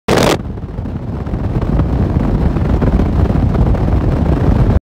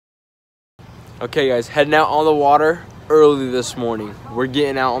Okay guys, heading out on the water early this morning. We're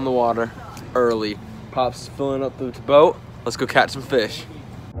getting out on the water early. Pop's filling up the boat. Let's go catch some fish.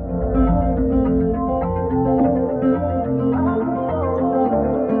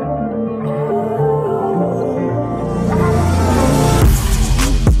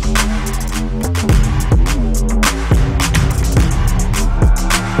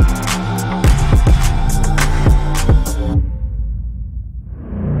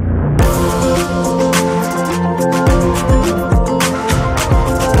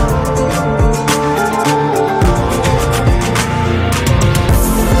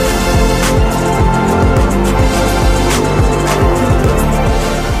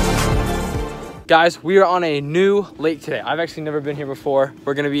 Guys, we are on a new lake today. I've actually never been here before.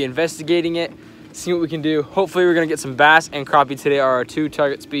 We're gonna be investigating it, seeing what we can do. Hopefully we're gonna get some bass and crappie today are our two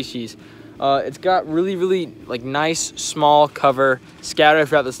target species. It's got really like nice small cover scattered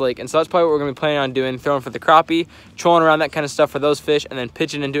throughout this lake. And so that's probably what we're gonna be planning on doing, throwing for the crappie, trolling around that kind of stuff for those fish, and then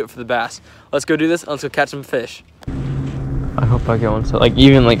pitching into it for the bass. Let's go do this, and let's go catch some fish. I hope I get one. So like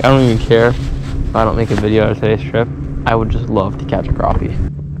even like, I don't even care if I don't make a video out of today's trip. I would just love to catch a crappie.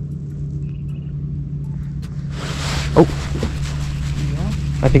 Oh,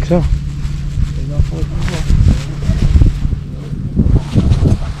 I think so.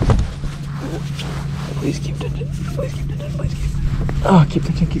 Please keep touching. Please keep touching. Please keep. Oh, keep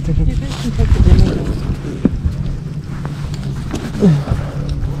touching. Keep touching.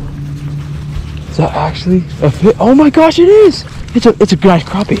 Is that actually a fish? Oh my gosh, it is! It's a nice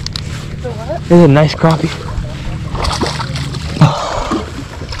crappie. It's a what? It's a nice crappie. Oh.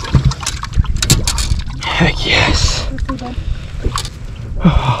 Heck yes.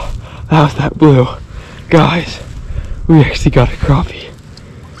 Oh, how's that blue? Guys, we actually got a crappie.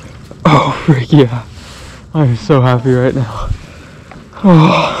 Oh, frick yeah. I'm so happy right now.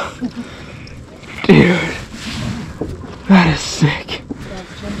 Oh, dude. That is sick.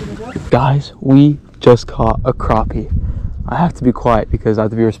 Guys, we just caught a crappie. I have to be quiet because I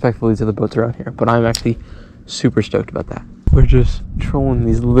have to be respectful to the boats around here, but I'm actually super stoked about that. We're just trolling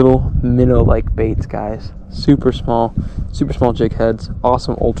these little minnow-like baits, guys. Super small jig heads,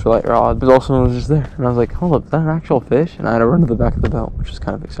 awesome ultralight rod. But also one was just there, and I was like, hold up, is that an actual fish? And I had to run to the back of the boat, which was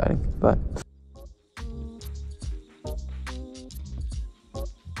kind of exciting, but.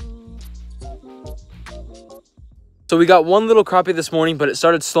 So we got one little crappie this morning, but it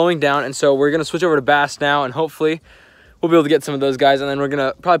started slowing down, and so we're gonna switch over to bass now, and hopefully we'll be able to get some of those guys, and then we're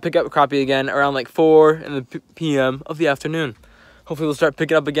gonna probably pick up a crappie again around like 4 in the p.m. of the afternoon. Hopefully we'll start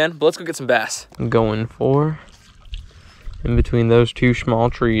picking up again, but let's go get some bass. I'm going for in between those two small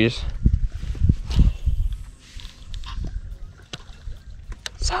trees.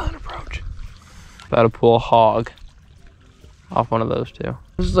 Silent approach. About to pull a hog off one of those two.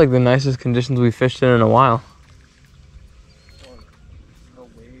 This is like the nicest conditions we've fished in a while. No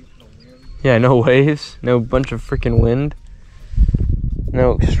waves, no wind. Yeah, no waves, no bunch of freaking wind.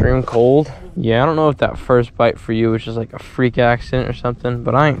 No extreme cold. Yeah, I don't know if that first bite for you was just like a freak accident or something,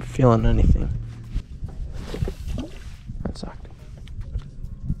 but I ain't feeling anything. That sucked.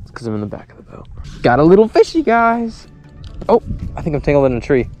 It's because I'm in the back of the boat. Got a little fishy, guys. Oh, I think I'm tangled in a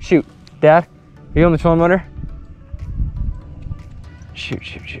tree. Shoot. Dad, are you on the trolling motor? Shoot.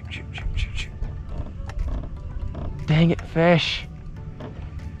 Dang it, fish.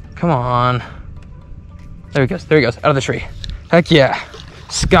 Come on. There he goes, out of the tree. Heck yeah.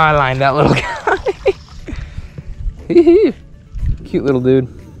 Skyline that little guy. Cute little dude.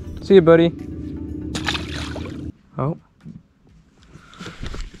 See you, buddy. Oh.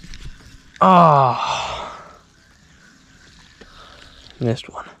 Oh. Missed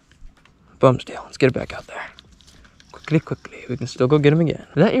one. Bumsdale. Let's get it back out there. Quickly. We can still go get him again.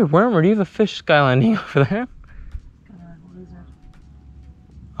 Is that your worm, or do you have a fish skylining over there? Lizard.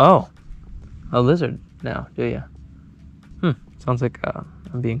 Oh. A lizard now, do you? Sounds like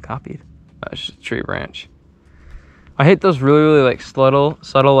I'm being copied. It's just a tree branch. I hate those really like subtle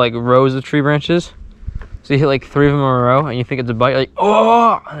like rows of tree branches. So you hit like 3 of them in a row and you think it's a bite, you're like,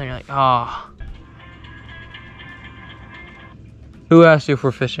 oh, and then you're like, oh. Who asked you if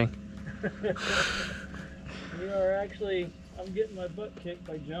we're fishing? We are actually, I'm getting my butt kicked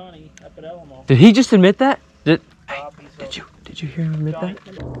by Johnny up at Alamo. Did he just admit that? Did you hear him admit that?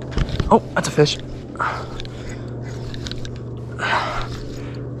 Oh, that's a fish.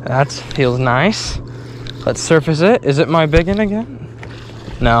 That feels nice. Let's surface it. Is it my big one again?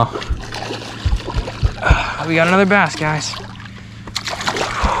 No. We got another bass, guys.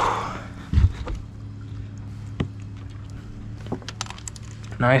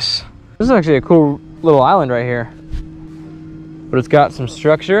 Nice. This is actually a cool little island right here. But it's got some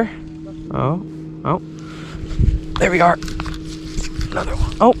structure. Oh. Oh, there we are. Another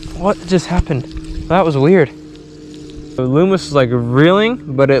one. Oh, what just happened? That was weird. The loom was like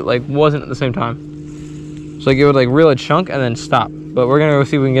reeling, but it like wasn't at the same time. So like it would like reel a chunk and then stop. But we're gonna go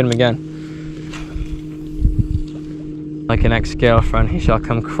see if we can get him again. Like an ex-girlfriend, he shall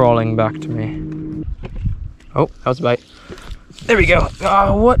come crawling back to me. Oh, that was a bite. There we go.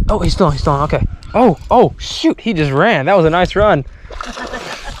 Oh, what? Oh, he's still on. Okay. Oh, shoot. He just ran. That was a nice run.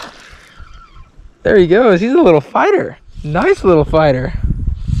 There he goes. He's a little fighter. Nice little fighter.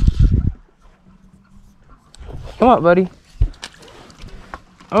 Come on, buddy.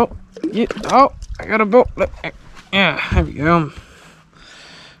 Oh, I got a boat. Yeah, there we go.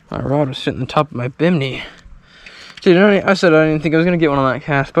 My rod was sitting on top of my bimini. Dude, I said I didn't think I was going to get one on that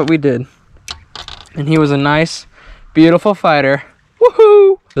cast, but we did. And he was a nice, beautiful fighter.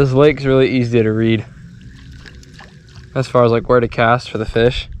 Woohoo! This lake's really easy to read. As far as like where to cast for the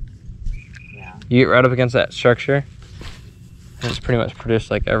fish. Yeah. You get right up against that structure. And it's pretty much produced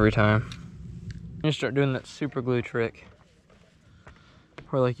like every time. You start doing that super glue trick.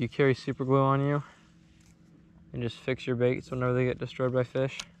 Where like you carry super glue on you. And just fix your baits whenever they get destroyed by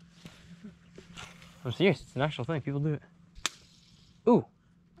fish. I'm serious, it's an actual thing. People do it. Ooh.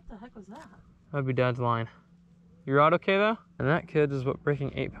 What the heck was that? That'd be Dad's line. Your rod okay though? And that, kids, is what breaking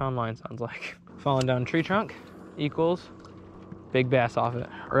 8-pound line sounds like. Falling down tree trunk equals big bass off it.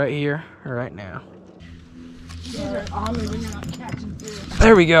 Right here, right now.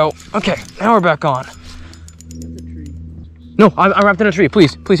 There we go. Okay, now we're back on. No, I'm wrapped in a tree.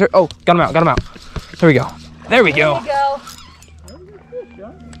 Please hurry. Oh, got him out. There we go. There we go.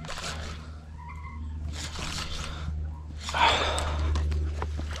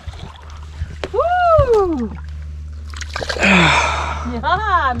 Woo!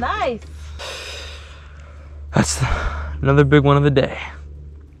 Yeah, nice. That's another big one of the day.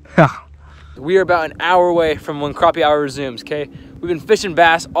 We are about an hour away from when crappie hour resumes, okay? We've been fishing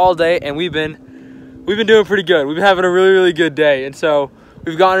bass all day and we've been doing pretty good. We've been having a really good day. And so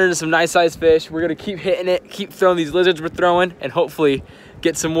we've gotten into some nice sized fish. We're gonna keep hitting it, keep throwing these lizards we're throwing, and hopefully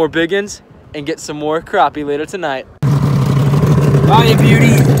get some more big ones and get some more crappie later tonight. Bye,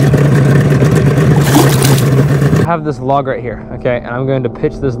 beauty. I have this log right here, okay? And I'm going to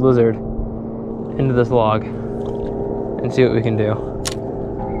pitch this lizard into this log and see what we can do.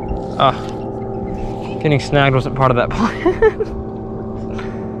 Getting snagged wasn't part of that plan.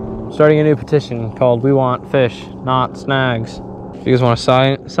 Starting a new petition called "We Want Fish, Not Snags." If you guys want to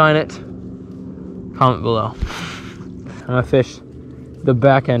sign it, comment below. I'm gonna fish the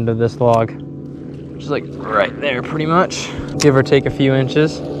back end of this log, which is like right there pretty much. Give or take a few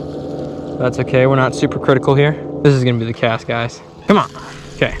inches. That's okay, we're not super critical here. This is gonna be the cast, guys. Come on.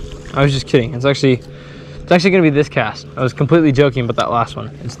 Okay, I was just kidding. It's actually gonna be this cast. I was completely joking about that last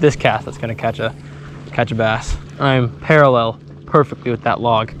one. It's this cast that's gonna catch a bass. I'm parallel perfectly with that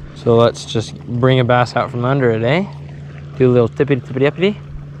log. So let's just bring a bass out from under it, eh? Do a little tippity-tippity-uppity.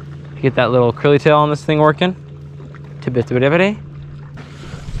 Get that little curly tail on this thing working. Tippity-tippity-uppity.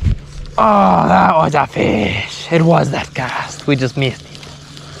 Oh, that was a fish. It was that cast. We just missed it.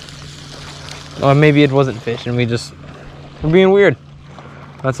 Or maybe it wasn't fish and we're being weird.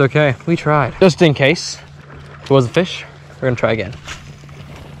 That's okay. We tried. Just in case it was a fish, we're gonna try again.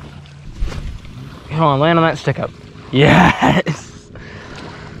 Come on, land on that stick up. Yes!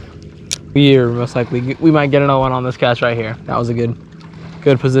 We might get another one on this cast right here. That was a good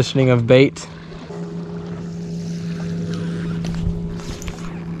positioning of bait.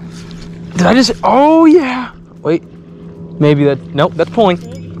 Did I just, oh yeah. Wait, maybe that, nope, that's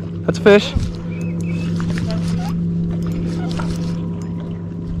pulling. That's a fish.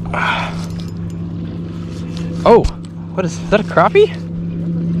 Oh, what is that, a crappie?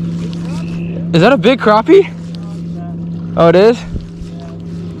 Is that a big crappie? Oh, it is?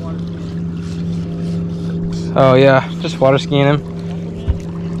 Oh yeah, just water skiing him.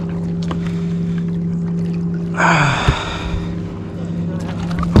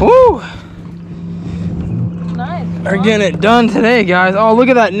 Woo! Nice. We're getting it done today, guys. Oh, look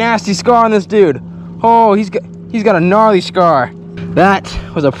at that nasty scar on this dude. Oh, he's got a gnarly scar. That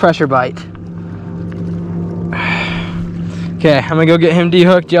was a pressure bite. Okay, I'm gonna go get him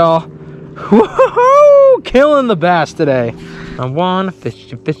dehooked, y'all. Woohoo! Killing the bass today. I wanna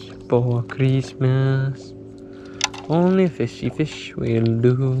fish for Christmas. Only fishy fish will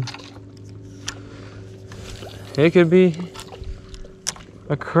do. It could be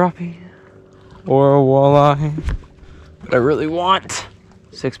a crappie or a walleye, but I really want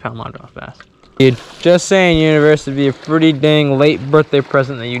 6-pound largemouth bass. Dude, just saying, universe, it'd be a pretty dang late birthday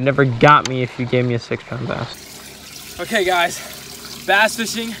present that you never got me if you gave me a 6-pound bass. Okay, guys, bass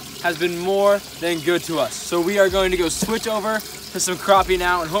fishing has been more than good to us. So we are going to go switch over to some crappie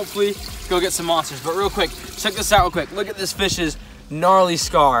now and hopefully go get some monsters. But real quick, check this out real quick. Look at this fish's gnarly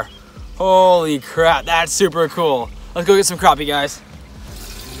scar. Holy crap, that's super cool. Let's go get some crappie, guys.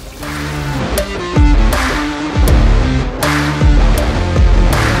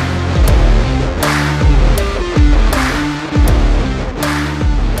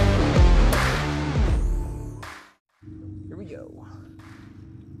 Here we go.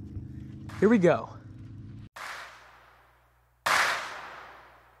 Here we go.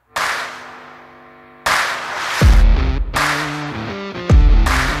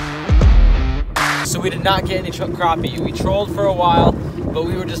 So we did not get any crappie. We trolled for a while, but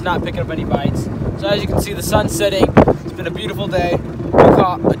we were just not picking up any bites. So as you can see, the sun's setting. It's been a beautiful day. We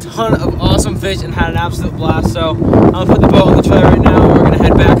caught a ton of awesome fish and had an absolute blast. So I'm gonna put the boat on the trailer right now. We're gonna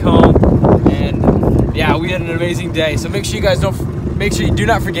head back home, and yeah, we had an amazing day. So make sure you do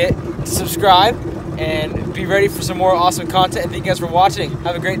not forget to subscribe and be ready for some more awesome content. And thank you guys for watching.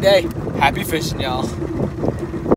 Have a great day. Happy fishing, y'all.